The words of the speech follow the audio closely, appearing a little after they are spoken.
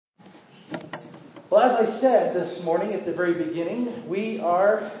Well, as I said this morning at the very beginning, we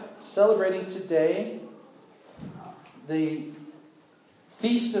are celebrating today the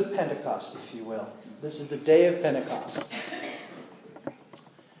Feast of Pentecost, if you will. This is the day of Pentecost.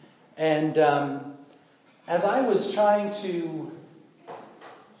 And as I was trying to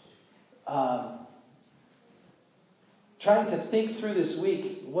think through this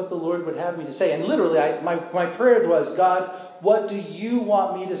week what the Lord would have me to say, and literally my prayer was, God, what do you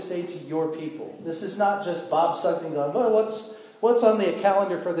want me to say to your people? This is not just Bob Sugden going, well, what's on the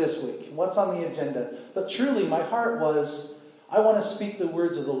calendar for this week? What's on the agenda? But truly, my heart was, I want to speak the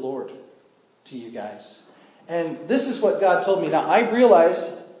words of the Lord to you guys. And this is what God told me. Now, I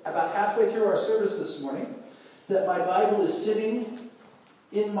realized about halfway through our service this morning that my Bible is sitting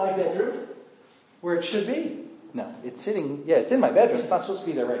in my bedroom where it should be. No, it's in my bedroom. It's not supposed to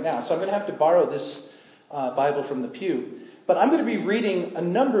be there right now. So I'm going to have to borrow this Bible from the pew. But I'm going to be reading a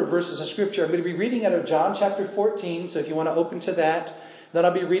number of verses of Scripture. I'm going to be reading out of John chapter 14. So if you want to open to that. Then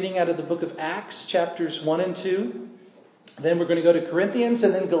I'll be reading out of the book of Acts, chapters 1 and 2. Then we're going to go to Corinthians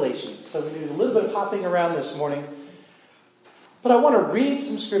and then Galatians. So we're going to do a little bit of hopping around this morning. But I want to read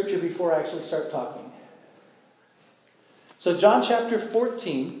some Scripture before I actually start talking. So John chapter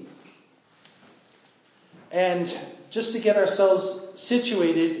 14. And just to get ourselves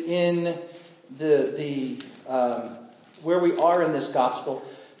situated in the where we are in this gospel,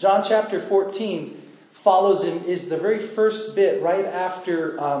 John chapter 14 follows him, is the very first bit right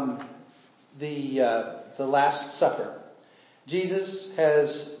after the Last Supper. Jesus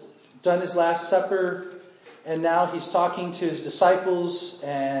has done his Last Supper, and now he's talking to his disciples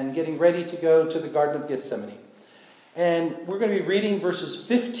and getting ready to go to the Garden of Gethsemane. And we're going to be reading verses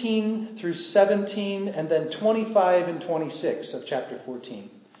 15 through 17 and then 25 and 26 of chapter 14.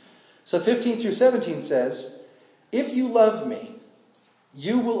 So 15 through 17 says, "If you love me,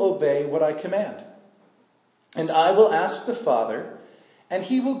 you will obey what I command. And I will ask the Father, and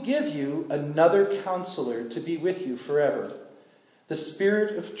he will give you another counselor to be with you forever, the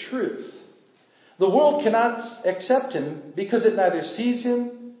Spirit of truth. The world cannot accept him because it neither sees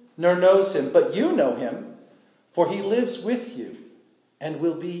him nor knows him, but you know him, for he lives with you and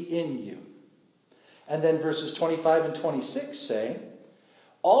will be in you." And then verses 25 and 26 say,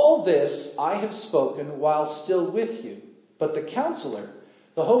 "All this I have spoken while still with you, but the Counselor,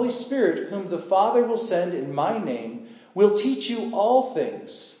 the Holy Spirit, whom the Father will send in my name, will teach you all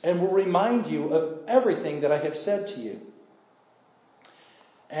things and will remind you of everything that I have said to you."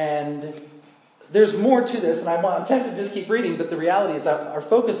 And there's more to this, and I'm tempted to just keep reading, but the reality is our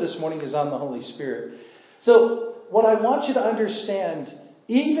focus this morning is on the Holy Spirit. So what I want you to understand,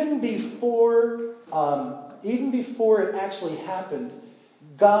 even before it actually happened,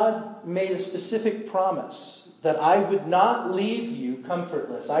 God made a specific promise that I would not leave you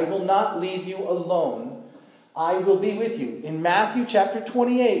comfortless. I will not leave you alone. I will be with you. In Matthew chapter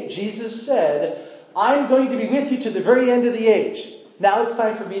 28, Jesus said, "I'm going to be with you to the very end of the age. Now it's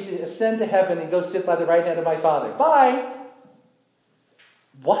time for me to ascend to heaven and go sit by the right hand of my Father." Bye!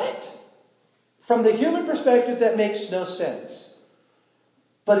 What? From the human perspective, that makes no sense.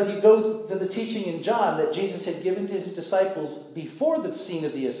 But if you go to the teaching in John that Jesus had given to his disciples before the scene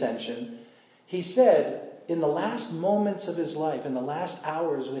of the ascension, he said in the last moments of his life, in the last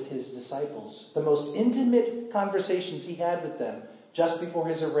hours with his disciples, the most intimate conversations he had with them just before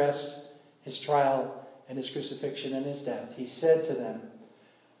his arrest, his trial, and his crucifixion and his death, he said to them,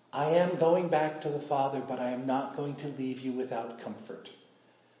 "I am going back to the Father, but I am not going to leave you without comfort.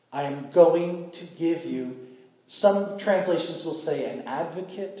 I am going to give you," some translations will say an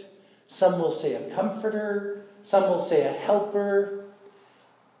advocate, some will say a comforter, some will say a helper.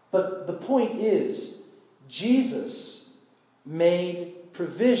 But the point is, Jesus made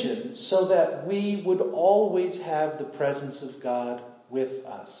provision so that we would always have the presence of God with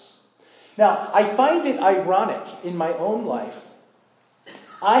us. Now, I find it ironic in my own life.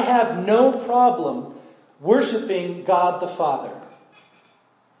 I have no problem worshiping God the Father.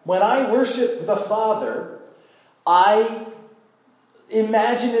 When I worship the Father, I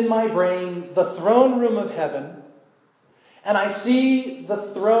imagine in my brain the throne room of heaven, and I see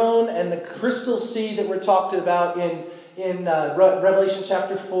the throne and the crystal sea that we're talked about in Revelation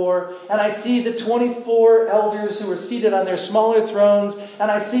chapter 4, and I see the 24 elders who are seated on their smaller thrones, and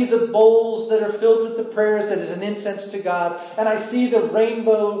I see the bowls that are filled with the prayers that is an incense to God, and I see the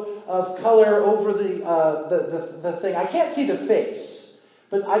rainbow of color over the thing. I can't see the face,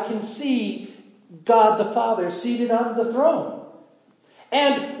 but I can see God the Father seated on the throne.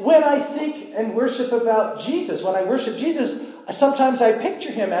 And when I think and worship about Jesus, when I worship Jesus, sometimes I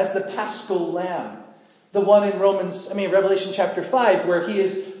picture him as the Paschal Lamb The one in Revelation chapter 5, where he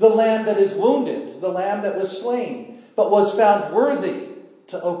is the lamb that is wounded, the lamb that was slain, but was found worthy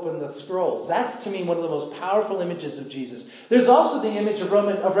to open the scrolls. That's, to me, one of the most powerful images of Jesus. There's also the image of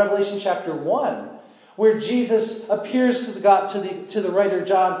Revelation chapter 1, where Jesus appears to the writer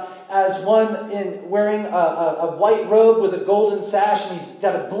John as one wearing a white robe with a golden sash, and he's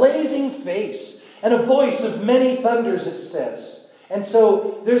got a blazing face and a voice of many thunders, it says. And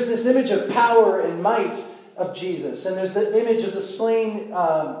so there's this image of power and might of Jesus, and there's the image of the slain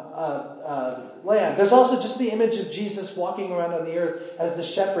lamb. There's also just the image of Jesus walking around on the earth as the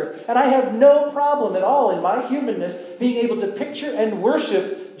shepherd. And I have no problem at all in my humanness being able to picture and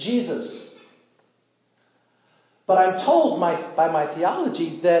worship Jesus. But I'm told by my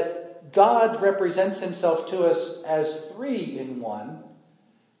theology that God represents himself to us as three in one: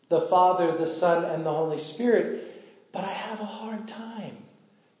 the Father, the Son, and the Holy Spirit. But I have a hard time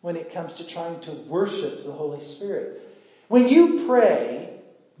when it comes to trying to worship the Holy Spirit. When you pray,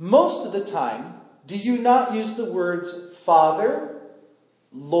 most of the time, do you not use the words Father,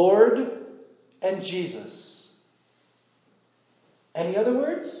 Lord, and Jesus? Any other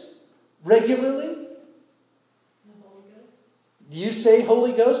words? Regularly? The Holy Ghost. Do you say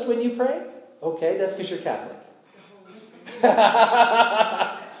Holy Ghost when you pray? Okay, that's because you're Catholic.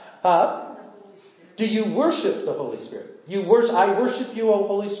 Huh? Do you worship the Holy Spirit? I worship you, O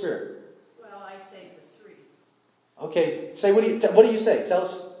Holy Spirit. Well, I say the three. Okay, say what do you say? Tell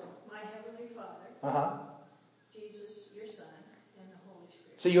us. My Heavenly Father, Jesus, your Son, and the Holy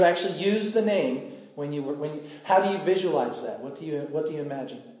Spirit. So you actually use the name how do you visualize that? What do you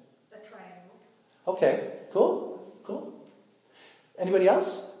imagine? A triangle. Okay, cool. Anybody else?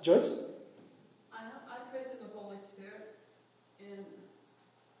 Joyce? I pray to the Holy Spirit, and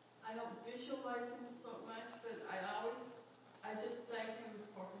I don't visualize him so much, but I just thank him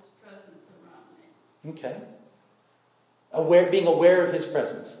for his presence around me. Okay. Being aware of his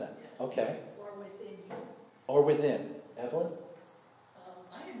presence then. Okay. Or within you. Or within. Evelyn?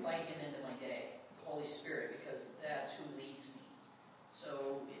 I invite him into my day, the Holy Spirit, because that's who leads me.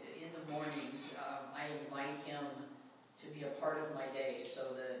 So in the mornings, I invite him to be a part of my day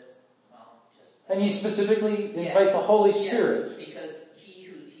so that, And you specifically invite the Holy Spirit? Yes, because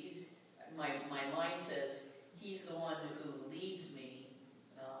my mind says he's the one who leads me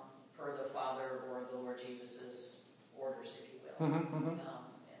per the Father or the Lord Jesus' orders, if you will.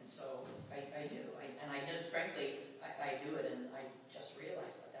 And so I do. I just, frankly, I do it, and I just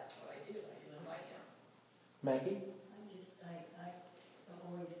realized that that's what I do. I do invite him. Maggie? I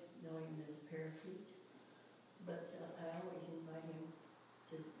always know him as Paraclete, but I always invite him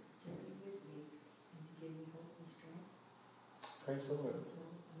to be with me and to give me hope and strength. Praise the Lord. So,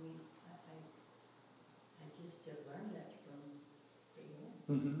 I just learned that from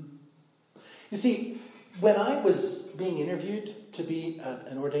being. You see, when I was being interviewed to be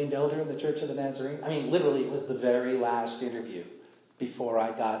an ordained elder in the Church of the Nazarene, literally it was the very last interview before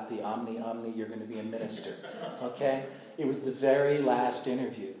I got the Omni, you're going to be a minister. Okay? It was the very last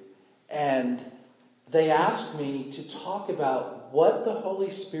interview. And they asked me to talk about what the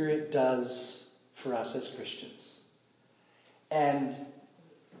Holy Spirit does for us as Christians. And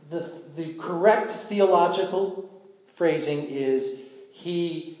the correct theological phrasing is,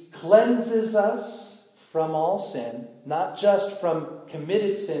 he cleanses us from all sin, not just from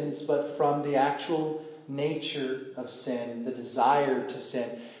committed sins, but from the actual nature of sin, the desire to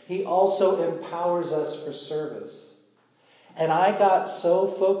sin. He also empowers us for service. And I got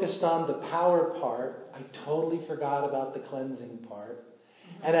so focused on the power part, I totally forgot about the cleansing part.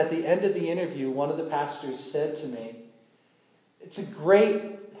 And at the end of the interview, one of the pastors said to me, "It's a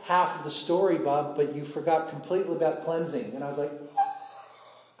great half of the story, Bob, but you forgot completely about cleansing." And I was like,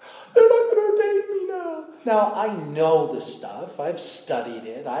 they're not going to ordain me now. Now, I know the stuff. I've studied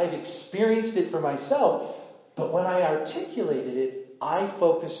it. I've experienced it for myself. But when I articulated it, I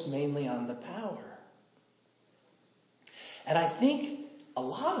focused mainly on the power. And I think a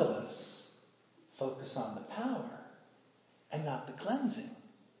lot of us focus on the power and not the cleansing.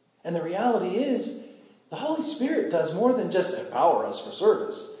 And the reality is, the Holy Spirit does more than just empower us for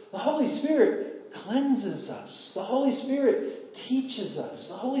service. The Holy Spirit cleanses us. The Holy Spirit teaches us.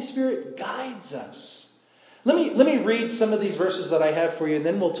 The Holy Spirit guides us. Let me read some of these verses that I have for you, and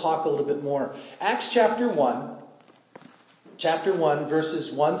then we'll talk a little bit more. Acts chapter 1,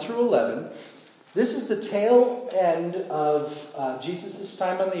 verses 1 through 11. This is the tail end of Jesus'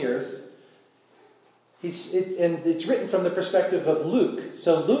 time on the earth. And it's written from the perspective of Luke.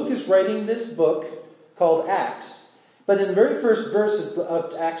 So Luke is writing this book called Acts. But in the very first verse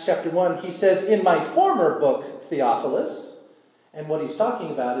of Acts chapter 1, he says, "In my former book, Theophilus," and what he's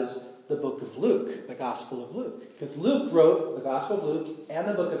talking about is the book of Luke, the Gospel of Luke. Because Luke wrote the Gospel of Luke and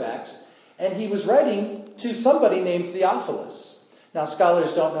the book of Acts, and he was writing to somebody named Theophilus. Now,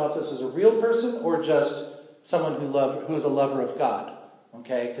 scholars don't know if this was a real person or just someone who was a lover of God.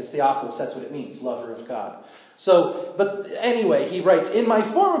 Okay? Because Theophilus, that's what it means, lover of God. So, but anyway, he writes, "In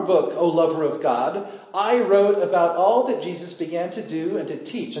my former book, O lover of God, I wrote about all that Jesus began to do and to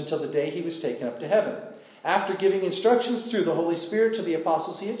teach until the day he was taken up to heaven. After giving instructions through the Holy Spirit to the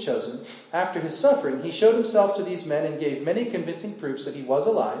apostles he had chosen, after his suffering, he showed himself to these men and gave many convincing proofs that he was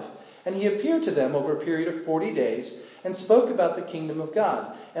alive. And he appeared to them over a period of 40 days and spoke about the kingdom of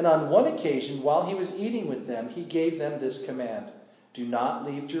God. And on one occasion, while he was eating with them, he gave them this command: 'Do not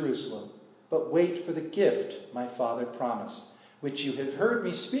leave Jerusalem, but wait for the gift my Father promised, which you have heard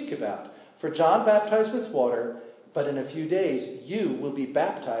me speak about. For John baptized with water, but in a few days you will be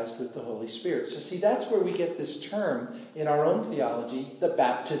baptized with the Holy Spirit.'" So see, that's where we get this term in our own theology, the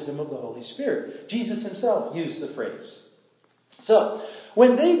baptism of the Holy Spirit. Jesus himself used the phrase. So,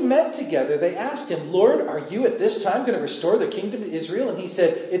 when they met together, they asked him, "Lord, are you at this time going to restore the kingdom to Israel?" And he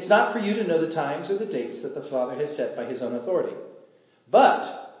said, "It's not for you to know the times or the dates that the Father has set by his own authority.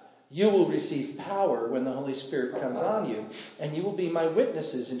 But you will receive power when the Holy Spirit comes on you, and you will be my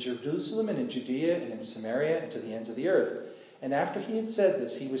witnesses in Jerusalem and in Judea and in Samaria and to the ends of the earth." And after he had said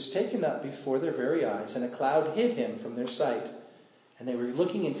this, he was taken up before their very eyes, and a cloud hid him from their sight. And they were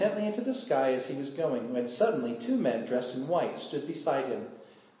looking intently into the sky as he was going, when suddenly 2 men dressed in white stood beside him.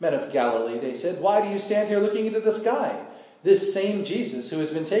 "Men of Galilee," they said, "why do you stand here looking into the sky? This same Jesus who has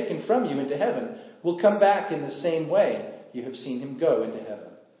been taken from you into heaven will come back in the same way you have seen him go into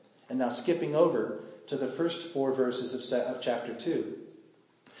heaven." And now skipping over to the first 4 verses of chapter 2.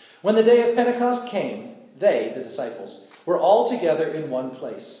 "When the day of Pentecost came, they," the disciples, "were all together in one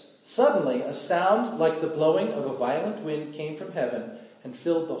place. Suddenly a sound like the blowing of a violent wind came from heaven and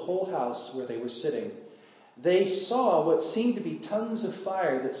filled the whole house where they were sitting. They saw what seemed to be tongues of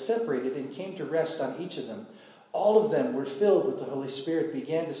fire that separated and came to rest on each of them. All of them were filled with the Holy Spirit,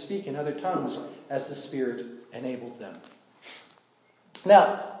 began to speak in other tongues as the Spirit enabled them."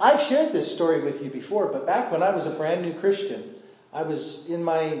 Now, I've shared this story with you before, but back when I was a brand new Christian, I was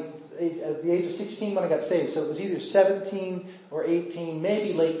at the age of 16 when I got saved, so it was either 17 or 18,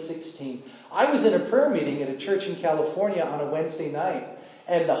 maybe late 16. I was in a prayer meeting at a church in California on a Wednesday night,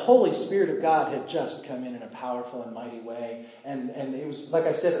 and the Holy Spirit of God had just come in a powerful and mighty way. And it was, like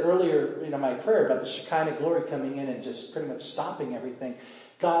I said earlier in my prayer about the Shekinah glory coming in and just pretty much stopping everything.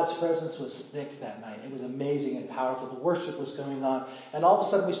 God's presence was thick that night. It was amazing and powerful. The worship was going on. And all of a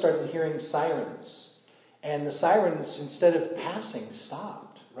sudden we started hearing sirens. And the sirens, instead of passing,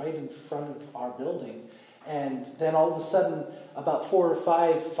 stopped right in front of our building. And then all of a sudden, about 4 or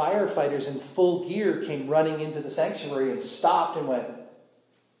 5 firefighters in full gear came running into the sanctuary and stopped and went,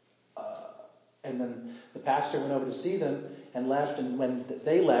 and then the pastor went over to see them and left. And when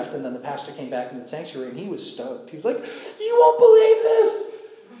they left, and then the pastor came back into the sanctuary, and he was stoked. He was like, "You won't believe this!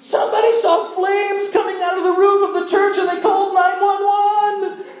 Somebody saw flames coming out of the roof of the church, and they called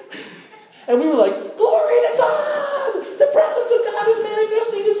 911. And we were like, "Glory to God! The presence of God is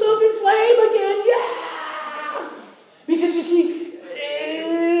manifesting itself in flame again. Yeah!" Because you see,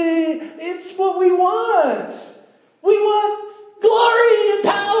 it's what we want. We want glory and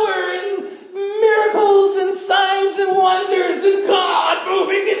power and miracles and signs and wonders and God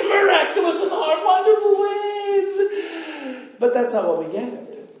moving in miraculous and wonderful ways. But that's not what we get.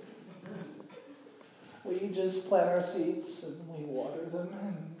 We just plant our seeds and we water them,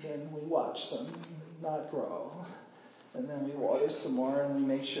 and then we watch them not grow. And then we water some more, and we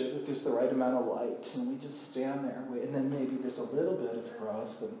make sure that there's the right amount of light. And we just stand there, and then maybe there's a little bit of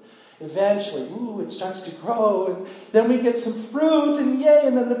growth. And eventually, it starts to grow. And then we get some fruit, and yay,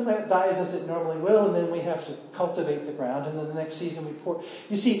 and then the plant dies as it normally will. And then we have to cultivate the ground. And then the next season we pour.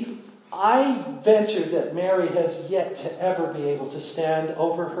 You see, I venture that Mary has yet to ever be able to stand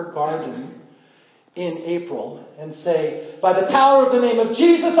over her garden in April and say, "By the power of the name of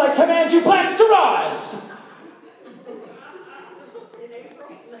Jesus, I command you plants to rise."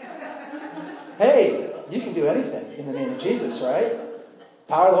 Hey, you can do anything in the name of Jesus, right?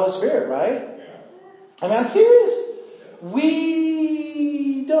 Power of the Holy Spirit, right? I mean, I'm serious.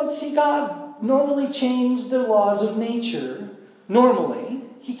 We don't see God normally change the laws of nature. Normally.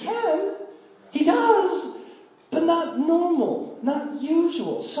 He can. He does. But not normal. Not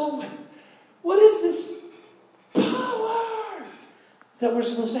usual. So what is this power that we're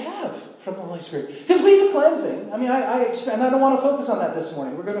supposed to have from the Holy Spirit? Because we need cleansing. I mean, and I don't want to focus on that this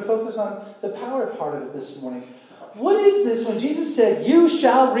morning. We're going to focus on the power part of it this morning. What is this when Jesus said, "You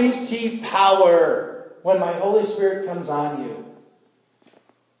shall receive power when my Holy Spirit comes on you"?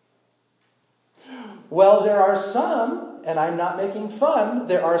 Well, there are some, and I'm not making fun,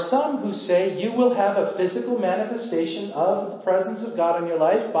 there are some who say you will have a physical manifestation of the presence of God in your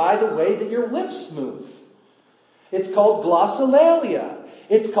life by the way that your lips move. It's called glossolalia.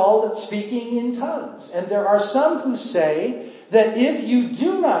 It's called speaking in tongues. And there are some who say that if you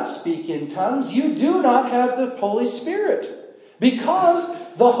do not speak in tongues, you do not have the Holy Spirit. Because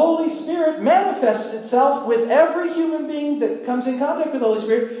the Holy Spirit manifests itself with every human being that comes in contact with the Holy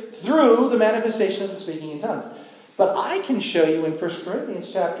Spirit through the manifestation of the speaking in tongues. But I can show you in 1 Corinthians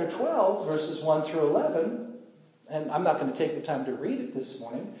chapter 12, verses 1 through 11, and I'm not going to take the time to read it this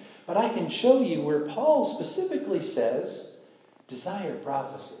morning, but I can show you where Paul specifically says, desire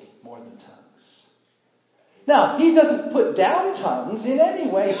prophecy more than tongues. Now, he doesn't put down tongues in any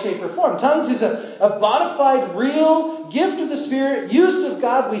way, shape, or form. Tongues is a bona fide, real gift of the Spirit, used of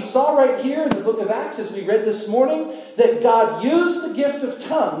God. We saw right here in the book of Acts, as we read this morning, that God used the gift of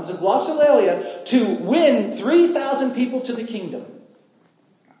tongues, of glossolalia, to win 3,000 people to the kingdom.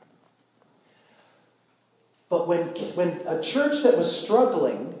 But when a church that was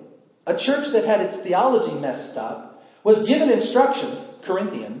struggling, a church that had its theology messed up, was given instructions,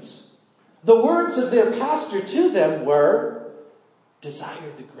 Corinthians, the words of their pastor to them were,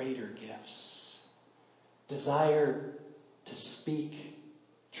 desire the greater gifts. Desire to speak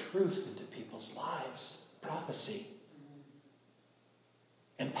truth into people's lives. Prophecy.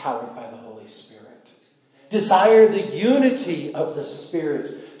 Empowered by the Holy Spirit. Desire the unity of the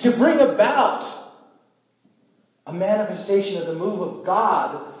Spirit to bring about a manifestation of the move of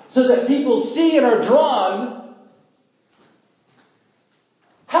God so that people see and are drawn.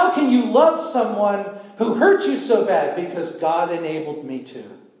 How can you love someone who hurt you so bad? Because God enabled me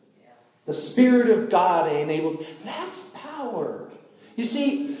to. The Spirit of God enabled. That's power. You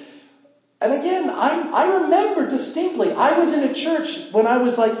see, and again, I remember distinctly, I was in a church when I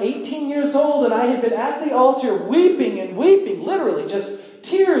was like 18 years old, and I had been at the altar weeping and weeping, literally just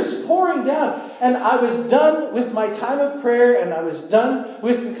tears pouring down. And I was done with my time of prayer, and I was done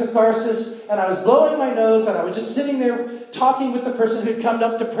with the catharsis, and I was blowing my nose, and I was just sitting there talking with the person who'd come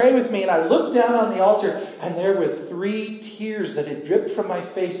up to pray with me. And I looked down on the altar, and there were 3 tears that had dripped from my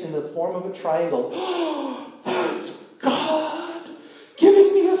face in the form of a triangle. That's God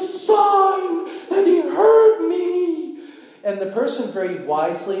giving me a sign that He heard me. And the person very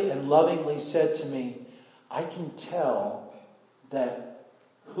wisely and lovingly said to me, I can tell that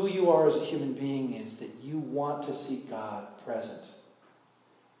who you are as a human being is that you want to see God present.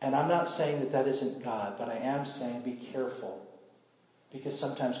 And I'm not saying that that isn't God, but I am saying be careful. Because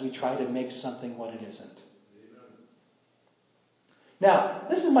sometimes we try to make something what it isn't. Now,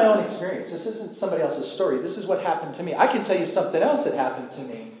 this is my own experience. This isn't somebody else's story. This is what happened to me. I can tell you something else that happened to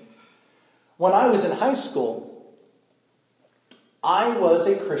me. When I was in high school, I was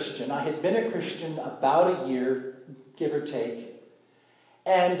a Christian. I had been a Christian about a year, give or take.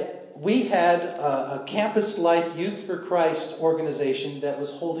 And we had a Campus Life Youth for Christ organization that was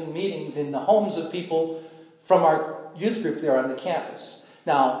holding meetings in the homes of people from our youth group there on the campus.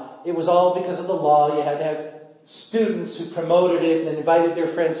 Now, it was all because of the law. You had to have students who promoted it and invited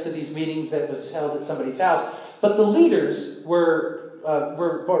their friends to these meetings that was held at somebody's house. But the leaders were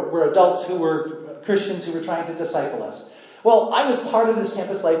adults who were Christians who were trying to disciple us. Well, I was part of this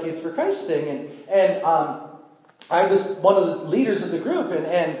Campus Life Youth for Christ thing, and I was one of the leaders of the group,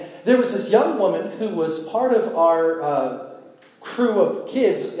 and there was this young woman who was part of our crew of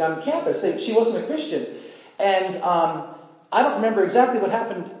kids on campus. She wasn't a Christian. And I don't remember exactly what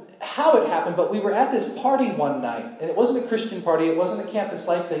happened, how it happened, but we were at this party one night. And it wasn't a Christian party. It wasn't a Campus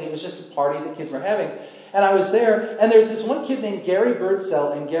Life thing. It was just a party that kids were having. And I was there, and there's this one kid named Gary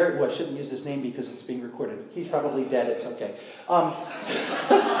Birdsell, and Gary, well, I shouldn't use his name because it's being recorded. He's probably dead. It's okay.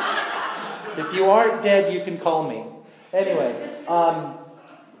 If you aren't dead, you can call me. Anyway,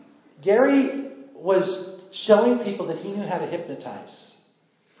 Gary was showing people that he knew how to hypnotize.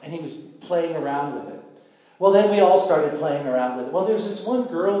 And he was playing around with it. Well, then we all started playing around with it. Well, there's this one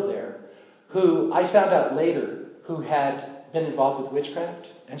girl there who I found out later who had been involved with witchcraft.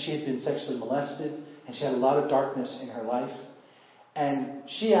 And she had been sexually molested. And she had a lot of darkness in her life. And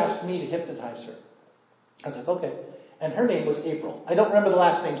she asked me to hypnotize her. I was like, okay. And her name was April. I don't remember the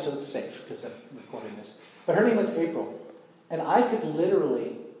last name, so it's safe because I'm recording this. But her name was April. And I could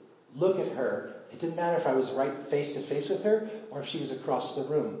literally look at her. It didn't matter if I was right face to face with her or if she was across the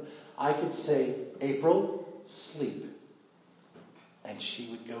room. I could say, April, sleep. And she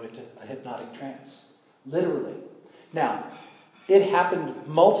would go into a hypnotic trance. Literally. Now, it happened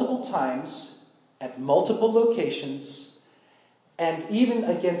multiple times at multiple locations and even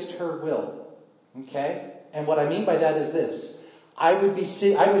against her will. Okay? And what I mean by that is this. I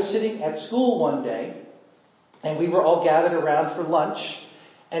was sitting at school one day, And we were all gathered around for lunch.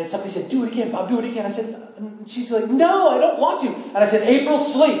 And somebody said, do it again, Bob, do it again. I said, she's like, no, I don't want to. And I said,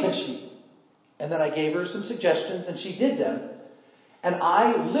 April, sleep. And then I gave her some suggestions, and she did them. And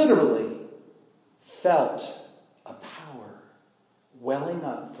I literally felt a power welling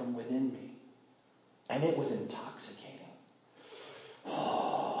up from within me. And it was intoxicating.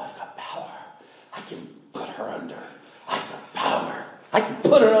 Oh, I've got power. I can put her under. I've got power. I can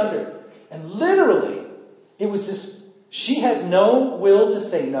put her under. And literally, it was just, she had no will to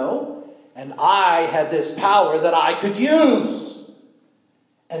say no, and I had this power that I could use.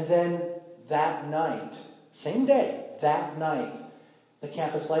 And then that night, same day, that night, the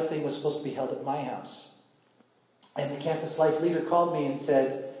Campus Life thing was supposed to be held at my house. And the Campus Life leader called me and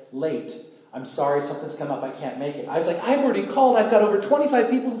said, late. I'm sorry, something's come up, I can't make it. I was like, I've already called, I've got over 25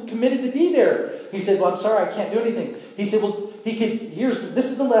 people committed to be there. He said, well, I'm sorry, I can't do anything. He said, well, this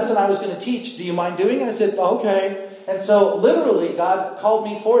is the lesson I was going to teach. Do you mind doing it? I said, okay. And so literally God called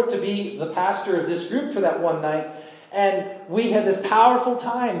me forth to be the pastor of this group for that one night. And we had this powerful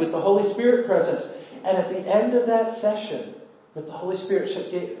time with the Holy Spirit present. And at the end of that session, with the Holy Spirit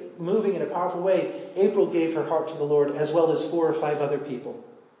moving in a powerful way, April gave her heart to the Lord, as well as 4 or 5 other people.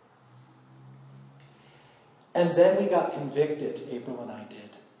 And then we got convicted, April and I did,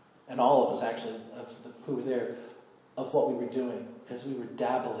 and all of us actually, who were there, of what we were doing, because we were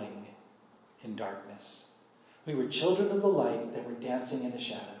dabbling in darkness. We were children of the light that were dancing in the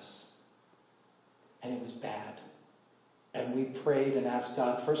shadows. And it was bad. And we prayed and asked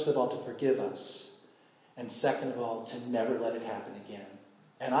God, first of all, to forgive us. And second of all, to never let it happen again.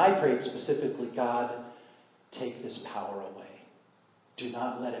 And I prayed specifically, God, take this power away. Do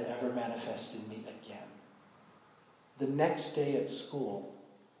not let it ever manifest in me again. The next day at school,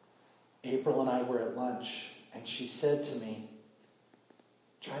 April and I were at lunch, and she said to me,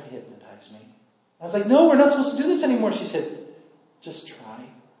 try to hypnotize me. I was like, no, we're not supposed to do this anymore. She said, just try.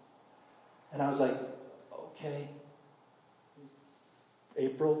 And I was like, okay.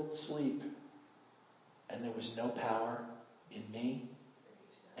 April, sleep. And there was no power in me,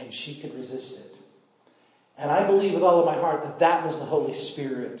 and she could resist it. And I believe with all of my heart that that was the Holy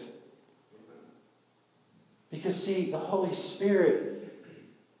Spirit. Because see, the Holy Spirit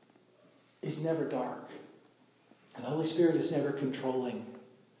is never dark. And the Holy Spirit is never controlling.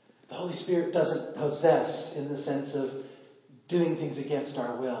 The Holy Spirit doesn't possess in the sense of doing things against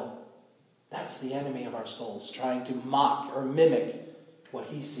our will. That's the enemy of our souls, trying to mock or mimic what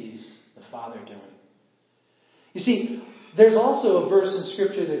he sees the Father doing. You see, there's also a verse in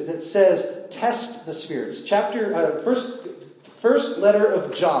Scripture that says, test the spirits. First letter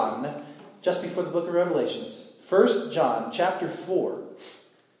of John, just before the book of Revelations. 1 John chapter 4.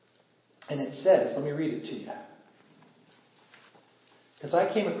 And it says, let me read it to you. Because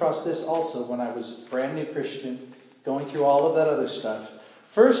I came across this also when I was a brand new Christian, going through all of that other stuff.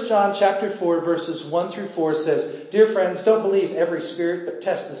 1 John chapter 4, verses 1 through 4 says, dear friends, don't believe every spirit, but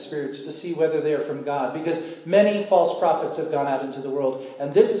test the spirits to see whether they are from God. Because many false prophets have gone out into the world.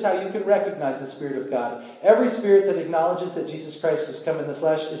 And this is how you can recognize the Spirit of God. Every spirit that acknowledges that Jesus Christ has come in the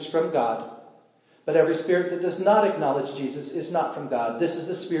flesh is from God. But every spirit that does not acknowledge Jesus is not from God. This is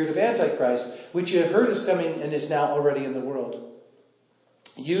the spirit of Antichrist, which you have heard is coming and is now already in the world.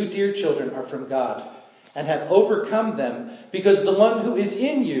 You, dear children, are from God and have overcome them, because the one who is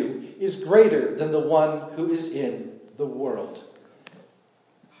in you is greater than the one who is in the world.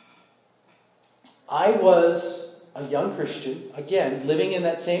 I was a young Christian, again, living in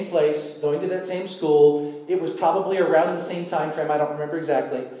that same place, going to that same school. It was probably around the same time frame, I don't remember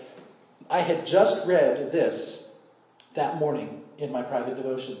exactly. I had just read this that morning in my private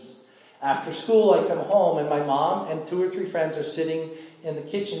devotions. After school, I come home and my mom and 2 or 3 friends are sitting in the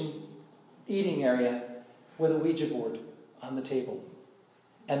kitchen eating area with a Ouija board on the table.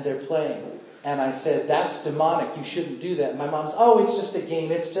 And they're playing. And I said, that's demonic. You shouldn't do that. And my mom's, oh, it's just a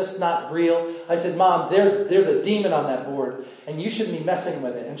game. It's just not real. I said, Mom, there's a demon on that board. And you shouldn't be messing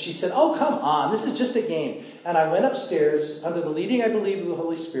with it. And she said, oh, come on. This is just a game. And I went upstairs under the leading, I believe, of the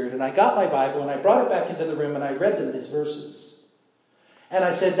Holy Spirit. And I got my Bible and I brought it back into the room and I read them these verses. And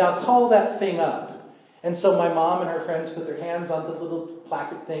I said, now call that thing up. And so my mom and her friends put their hands on the little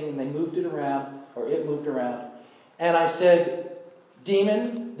placard thing and they moved it around, or it moved around. And I said,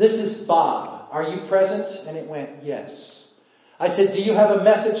 demon, this is Bob. Are you present? And it went, yes. I said, do you have a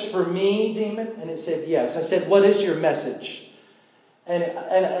message for me, demon? And it said, yes. I said, what is your message? I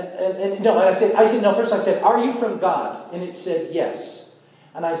said, first I said, are you from God? And it said, yes.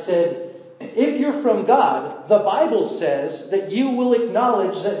 And I said, if you're from God, the Bible says that you will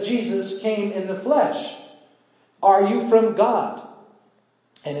acknowledge that Jesus came in the flesh. Are you from God?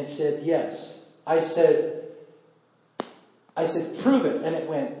 And it said, yes. I said, I said, prove it. And it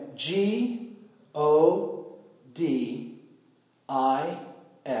went GODISDAD.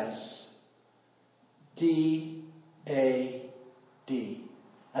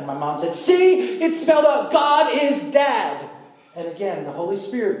 And my mom said, see, it's spelled out, God is Dad. And again, the Holy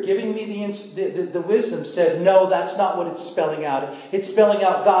Spirit giving me the wisdom said, no, that's not what it's spelling out. It's spelling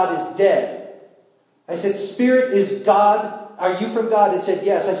out God is dead. I said, Spirit is God. Are you from God? It said,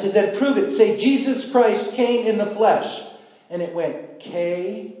 yes. I said, then prove it. Say, Jesus Christ came in the flesh. And it went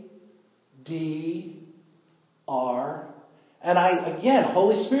KDR. And again,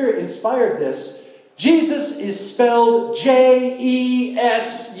 Holy Spirit inspired this. Jesus is spelled JESUS.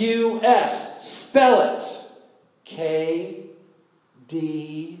 Spell it.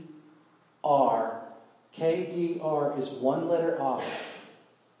 KDR. KDR is one letter off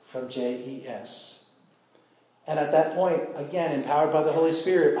from JES. And at that point, again, empowered by the Holy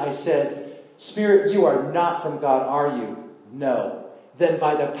Spirit, I said, Spirit, you are not from God, are you? No. Then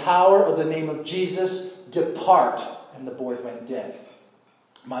by the power of the name of Jesus, depart. And the board went dead.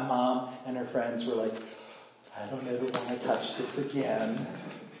 My mom and her friends were like, I don't ever want to touch this again.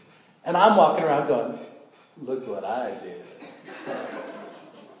 And I'm walking around going, look what I did.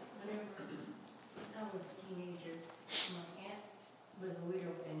 Whenever I was a teenager, my aunt was a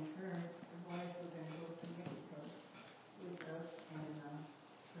widow, and her wife was going to go to Mexico with us and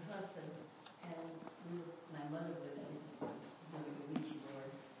her husband. And my mother was doing the Ouija board.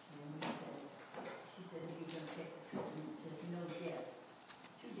 And she said, if you're going to take the trip, there's no death.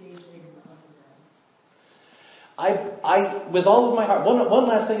 2 days later, my husband died. I, with all of my heart, one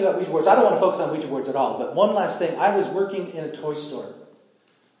last thing about Ouija boards. I don't want to focus on Ouija boards at all, but one last thing. I was working in a toy store.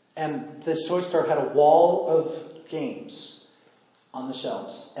 And this toy store had a wall of games on the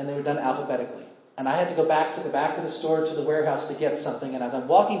shelves. And they were done alphabetically. And I had to go back to the back of the store to the warehouse to get something. And as I'm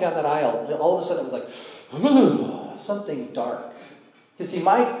walking down that aisle, all of a sudden it was like, ooh, something dark. You see,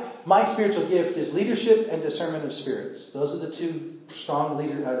 my spiritual gift is leadership and discernment of spirits. Those are the two strong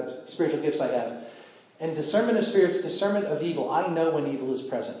spiritual gifts I have. And discernment of spirits, discernment of evil. I know when evil is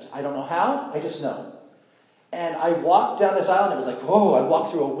present. I don't know how, I just know. And I walked down this aisle and it was like, whoa, I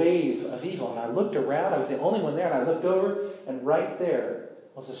walked through a wave of evil. And I looked around, I was the only one there, and I looked over, and right there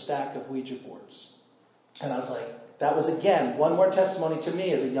was a stack of Ouija boards. And I was like, that was again, one more testimony to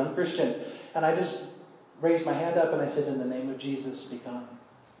me as a young Christian. And I just raised my hand up and I said, in the name of Jesus, be gone.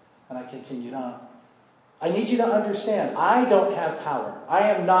 And I continued on. I need you to understand, I don't have power.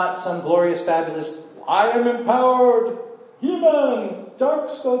 I am not some glorious, fabulous, I am empowered, human,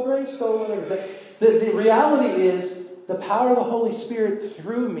 dark skull, gray skull, whatever. The reality is, the power of the Holy Spirit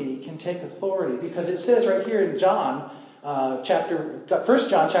through me can take authority. Because it says right here in 1 John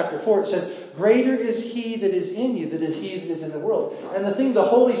chapter 4, it says, greater is He that is in you than is He that is in the world. And the thing the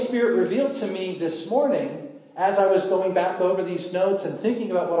Holy Spirit revealed to me this morning, as I was going back over these notes and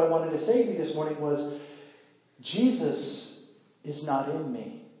thinking about what I wanted to say to you this morning, was, Jesus is not in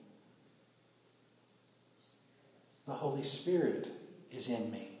me. The Holy Spirit is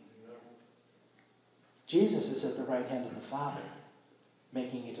in me. Jesus is at the right hand of the Father,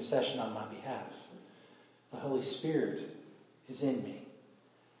 making intercession on my behalf. The Holy Spirit is in me.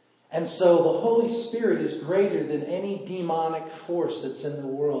 And so the Holy Spirit is greater than any demonic force that's in the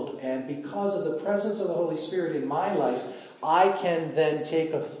world. And because of the presence of the Holy Spirit in my life, I can then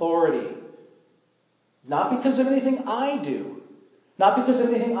take authority. Not because of anything I do. Not because of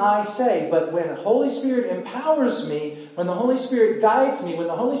anything I say, but when the Holy Spirit empowers me, when the Holy Spirit guides me, when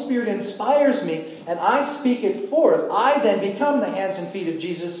the Holy Spirit inspires me, and I speak it forth, I then become the hands and feet of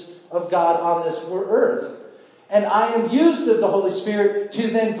Jesus, of God on this earth. And I am used of the Holy Spirit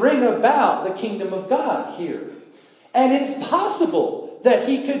to then bring about the kingdom of God here. And it's possible that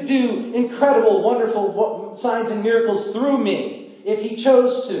He could do incredible, wonderful signs and miracles through me, if He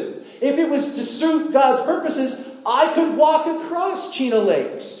chose to. If it was to suit God's purposes, I could walk across Chino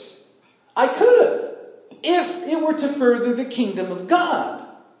Lakes. I could. If it were to further the kingdom of God.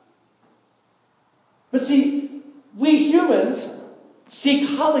 But see, we humans seek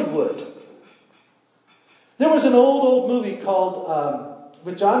Hollywood. There was an old movie called,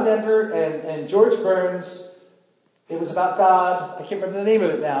 with John Denver and George Burns. It was about God. I can't remember the name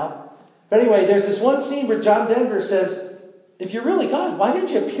of it now. But anyway, there's this one scene where John Denver says, if you're really God, why didn't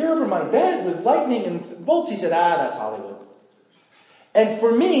you appear over my bed with lightning and bolts? He said, that's Hollywood. And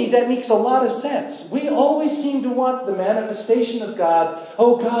for me, that makes a lot of sense. We always seem to want the manifestation of God.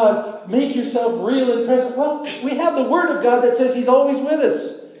 Oh God, make yourself real and present. Well, we have the Word of God that says He's always with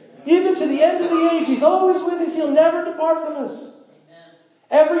us. Even to the end of the age, He's always with us. He'll never depart from us.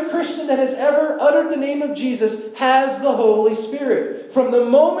 Every Christian that has ever uttered the name of Jesus has the Holy Spirit. From the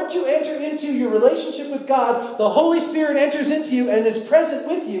moment you enter into your relationship with God, the Holy Spirit enters into you and is present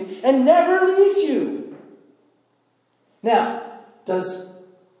with you and never leaves you. Now, does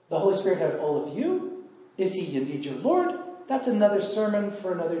the Holy Spirit have all of you? Is He indeed your Lord? That's another sermon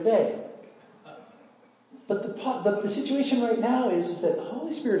for another day. But the situation right now is that the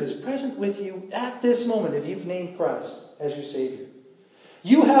Holy Spirit is present with you at this moment if you've named Christ as your Savior.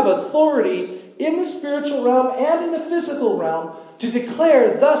 You have authority in the spiritual realm and in the physical realm to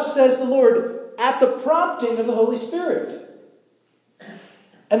declare, "Thus says the Lord," at the prompting of the Holy Spirit.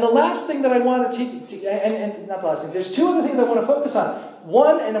 And the last thing that I want to take, and not the last thing, there's two other things I want to focus on.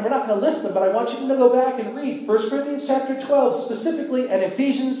 One, and we're not going to list them, but I want you to go back and read 1 Corinthians chapter 12 specifically, and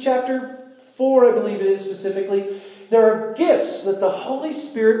Ephesians chapter 4, I believe it is specifically. There are gifts that the Holy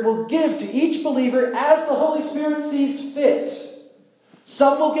Spirit will give to each believer as the Holy Spirit sees fit.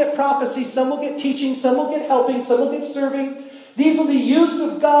 Some will get prophecy, some will get teaching, some will get helping, some will get serving. These will be used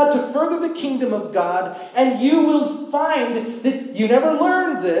of God to further the kingdom of God, and you will find that you never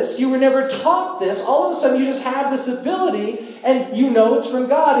learned this, you were never taught this. All of a sudden you just have this ability, and you know it's from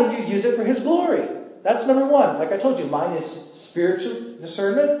God, and you use it for His glory. That's number one. Like I told you, mine is spiritual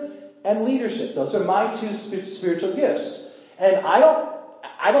discernment and leadership. Those are my two spiritual gifts. And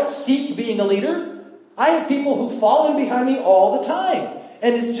I don't seek being a leader. I have people who fall in behind me all the time.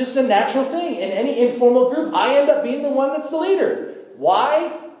 And it's just a natural thing. In any informal group, I end up being the one that's the leader.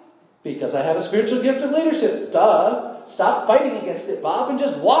 Why? Because I have a spiritual gift of leadership. Duh. Stop fighting against it, Bob, and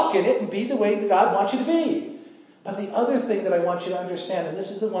just walk in it and be the way that God wants you to be. But the other thing that I want you to understand, and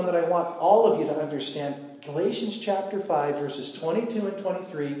this is the one that I want all of you to understand, Galatians chapter 5, verses 22 and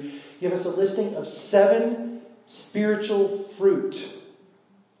 23, give us a listing of 7 spiritual fruit.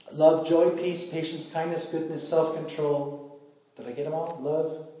 Love, joy, peace, patience, kindness, goodness, self-control. Did I get them all?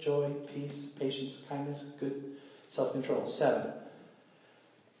 Love, joy, peace, patience, kindness, good, self-control. 7.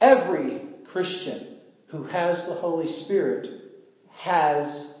 Every Christian who has the Holy Spirit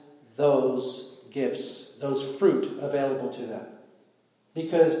has those gifts, those fruit available to them.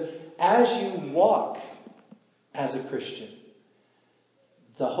 Because as you walk as a Christian,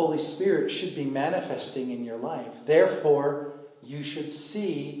 the Holy Spirit should be manifesting in your life. Therefore, you should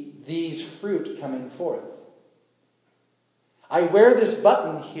see these fruit coming forth. I wear this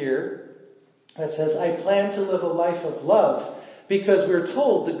button here that says, "I plan to live a life of love," because we're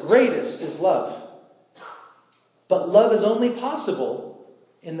told the greatest is love. But love is only possible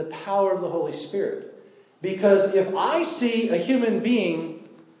in the power of the Holy Spirit. Because if I see a human being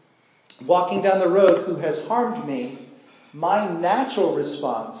walking down the road who has harmed me, my natural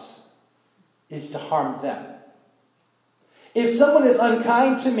response is to harm them. If someone is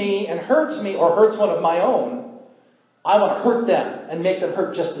unkind to me and hurts me or hurts one of my own, I want to hurt them and make them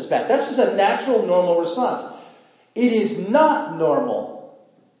hurt just as bad. That's just a natural, normal response. It is not normal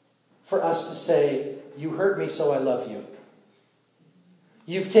for us to say, "You hurt me, so I love you.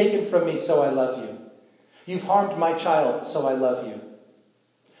 You've taken from me, so I love you. You've harmed my child, so I love you.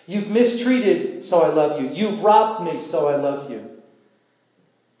 You've mistreated, so I love you. You've robbed me, so I love you."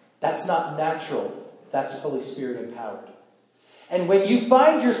 That's not natural. That's Holy Spirit empowered. And when you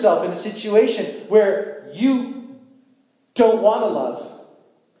find yourself in a situation where you don't want to love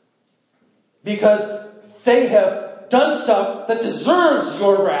because they have done stuff that deserves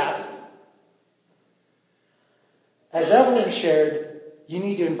your wrath, as Evelyn shared, you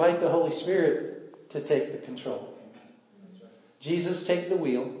need to invite the Holy Spirit to take the control. Jesus, take the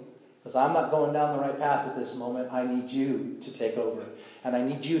wheel, because I'm not going down the right path at this moment. I need you to take over. And I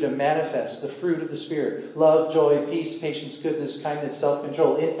need you to manifest the fruit of the Spirit. Love, joy, peace, patience, goodness, kindness,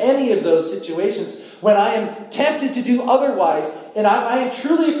 self-control. In any of those situations, when I am tempted to do otherwise, and I am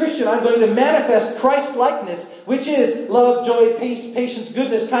truly a Christian, I'm going to manifest Christ-likeness, which is love, joy, peace, patience,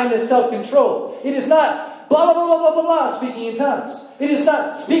 goodness, kindness, self-control. It is not blah, blah, blah, blah, blah, blah, speaking in tongues. It is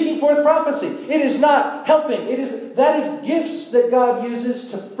not speaking forth prophecy. It is not helping. That is gifts that God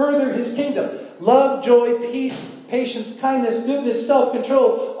uses to further His kingdom. Love, joy, peace, patience, kindness, goodness,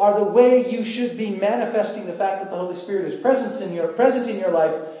 self-control are the way you should be manifesting the fact that the Holy Spirit is present in your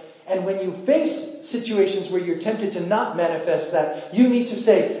life. And when you face situations where you're tempted to not manifest that, you need to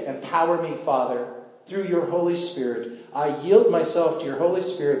say, "Empower me, Father, through your Holy Spirit. I yield myself to your Holy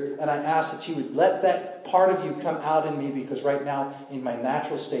Spirit, and I ask that you would let that part of you come out in me, because right now, in my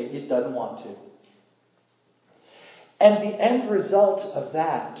natural state, it doesn't want to." And the end result of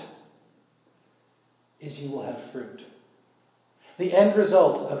that is you will have fruit. The end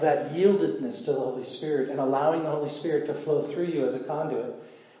result of that yieldedness to the Holy Spirit and allowing the Holy Spirit to flow through you as a conduit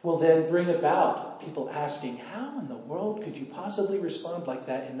will then bring about people asking, how in the world could you possibly respond like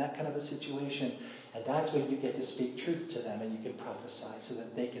that in that kind of a situation? And that's when you get to speak truth to them and you can prophesy so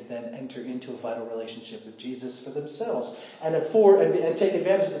that they can then enter into a vital relationship with Jesus for themselves and take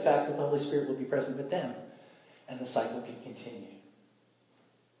advantage of the fact that the Holy Spirit will be present with them and the cycle can continue.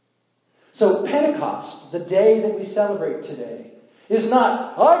 So Pentecost, the day that we celebrate today, is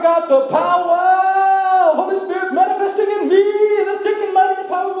not, I got the power! Holy Spirit's manifesting in me in a thick and mighty and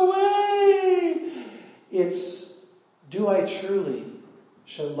powerful way! It's, do I truly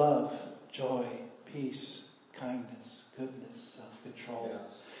show love, joy, peace, kindness, goodness, self-control?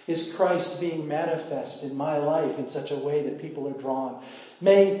 Yes. Is Christ being manifest in my life in such a way that people are drawn?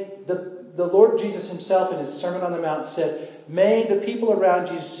 May the Lord Jesus himself in his Sermon on the Mount said, may the people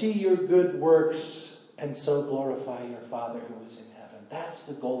around you see your good works and so glorify your Father who is in heaven. That's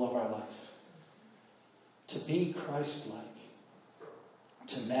the goal of our life. To be Christ-like.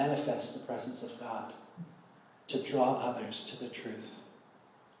 To manifest the presence of God. To draw others to the truth.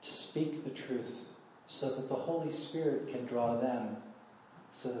 To speak the truth so that the Holy Spirit can draw them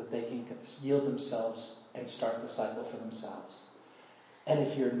so that they can yield themselves and start the cycle for themselves. And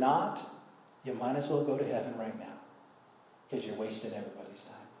if you're not, you might as well go to heaven right now because you're wasting everybody's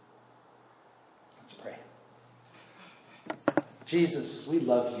time. Let's pray. Jesus, we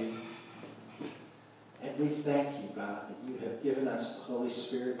love you. And we thank you, God, that you have given us the Holy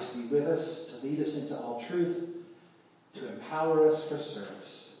Spirit to be with us, to lead us into all truth, to empower us for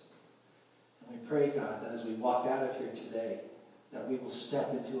service. And we pray, God, that as we walk out of here today, that we will step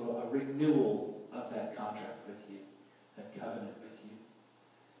into a renewal of that contract with you, that covenant with you.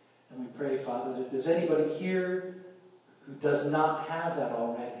 And we pray, Father, that if there's anybody here who does not have that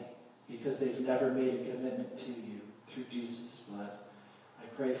already, because they've never made a commitment to you through Jesus' blood,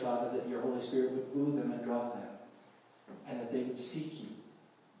 I pray, Father, that your Holy Spirit would woo them and draw them, and that they would seek you,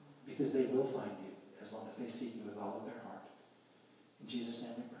 because they will find you as long as they seek you with all of their heart. In Jesus'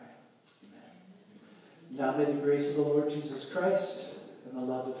 name we pray. Amen. Now may the grace of the Lord Jesus Christ and the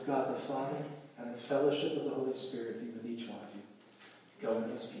love of God the Father and the fellowship of the Holy Spirit be with each one of you. Go in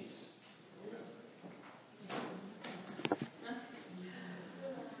his peace.